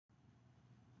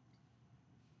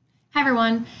Hi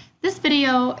everyone, this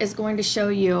video is going to show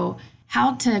you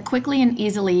how to quickly and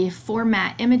easily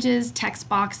format images, text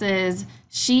boxes,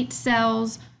 sheet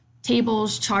cells,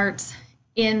 tables, charts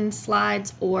in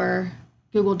slides or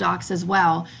Google Docs as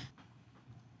well,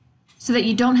 so that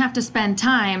you don't have to spend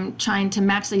time trying to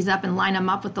match these up and line them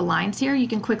up with the lines here. You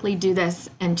can quickly do this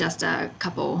in just a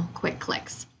couple quick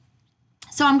clicks.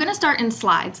 So I'm going to start in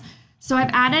slides. So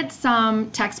I've added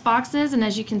some text boxes, and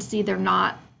as you can see, they're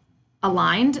not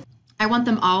aligned. I want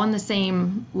them all in the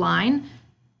same line.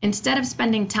 Instead of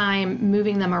spending time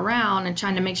moving them around and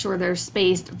trying to make sure they're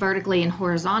spaced vertically and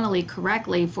horizontally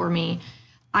correctly for me,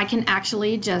 I can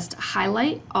actually just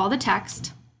highlight all the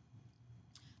text.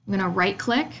 I'm going to right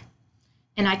click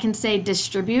and I can say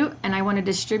distribute, and I want to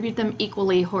distribute them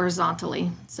equally horizontally,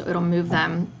 so it'll move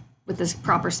them with this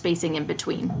proper spacing in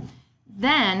between.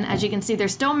 Then, as you can see, they're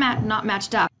still not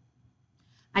matched up.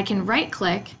 I can right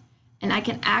click and I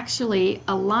can actually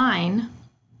align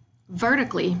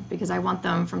vertically because I want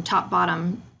them from top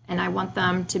bottom and I want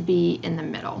them to be in the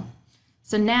middle.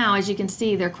 So now, as you can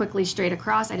see, they're quickly straight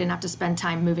across. I didn't have to spend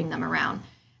time moving them around.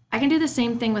 I can do the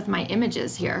same thing with my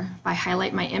images here. If I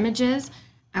highlight my images,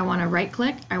 I want to right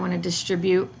click, I want to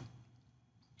distribute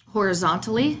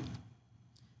horizontally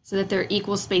so that they're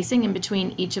equal spacing in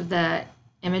between each of the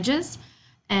images.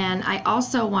 And I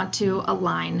also want to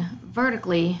align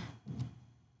vertically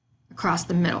across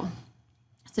the middle.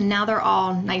 So now they're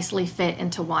all nicely fit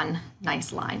into one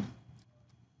nice line.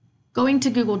 Going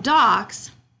to Google Docs,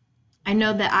 I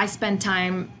know that I spend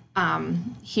time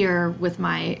here with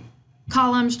my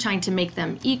columns trying to make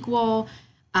them equal.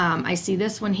 I see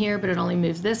this one here, but it only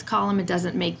moves this column. It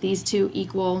doesn't make these two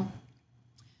equal.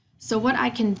 So what I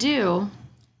can do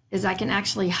is I can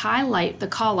actually highlight the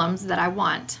columns that I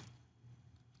want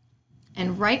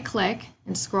and right click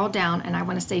and scroll down, and I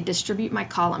want to say distribute my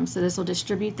columns. So this will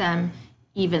distribute them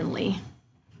evenly.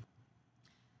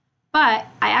 But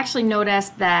I actually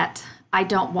noticed that I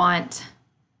don't want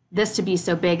this to be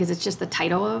so big because it's just the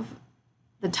title of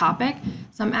the topic.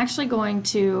 So I'm actually going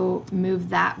to move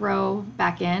that row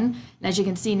back in. And as you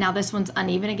can see, now this one's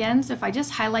uneven again. So if I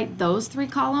just highlight those three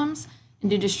columns and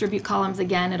do distribute columns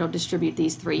again, it'll distribute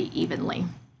these three evenly.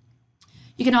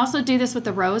 You can also do this with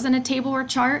the rows in a table or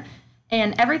chart.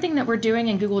 And everything that we're doing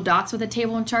in Google Docs with a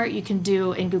table and chart, you can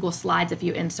do in Google Slides if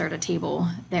you insert a table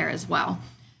there as well.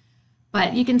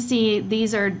 But you can see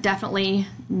these are definitely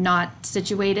not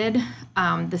situated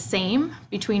the same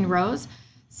between rows.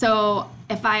 So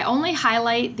if I only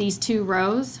highlight these two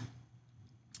rows,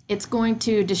 it's going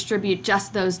to distribute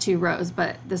just those two rows,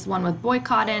 but this one with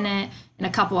boycott in it and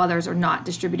a couple others are not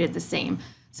distributed the same.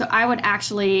 So I would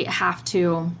actually have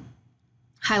to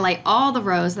highlight all the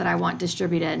rows that I want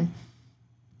distributed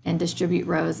and distribute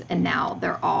rows, and now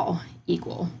they're all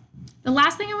equal. The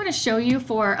last thing I want to show you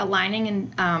for aligning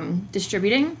and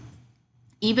distributing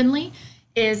evenly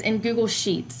is in Google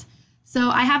Sheets.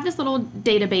 So I have this little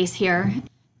database here,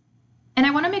 and I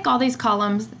want to make all these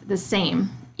columns the same,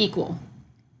 equal.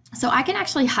 So I can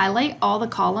actually highlight all the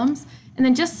columns and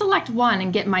then just select one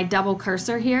and get my double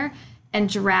cursor here and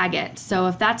drag it. So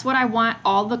if that's what I want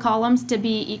all the columns to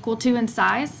be equal to in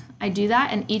size, I do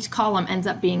that, and each column ends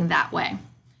up being that way.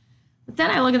 But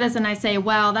then I look at this and I say,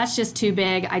 well, that's just too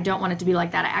big. I don't want it to be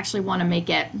like that. I actually want to make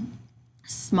it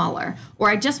smaller, or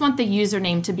I just want the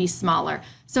username to be smaller.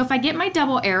 So if I get my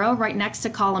double arrow right next to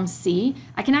column C,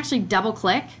 I can actually double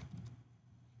click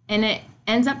and it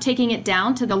ends up taking it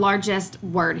down to the largest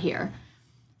word here.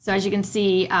 So as you can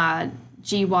see,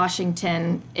 G.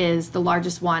 Washington is the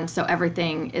largest one, so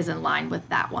everything is in line with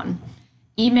that one.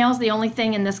 Email is the only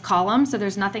thing in this column, so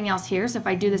there's nothing else here. So if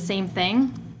I do the same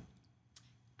thing,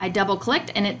 I double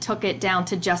clicked and it took it down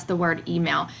to just the word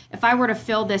email. If I were to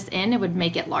fill this in, it would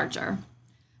make it larger.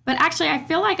 But actually, I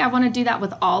feel like I want to do that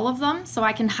with all of them, so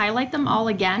I can highlight them all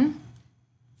again,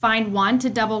 find one to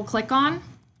double click on,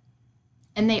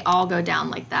 and they all go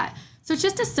down like that. So it's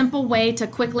just a simple way to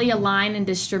quickly align and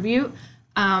distribute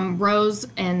rows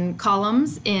and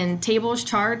columns in tables,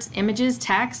 charts, images,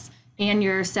 text, and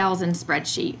your cells and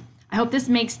spreadsheet. I hope this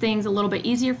makes things a little bit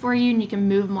easier for you and you can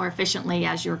move more efficiently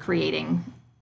as you're creating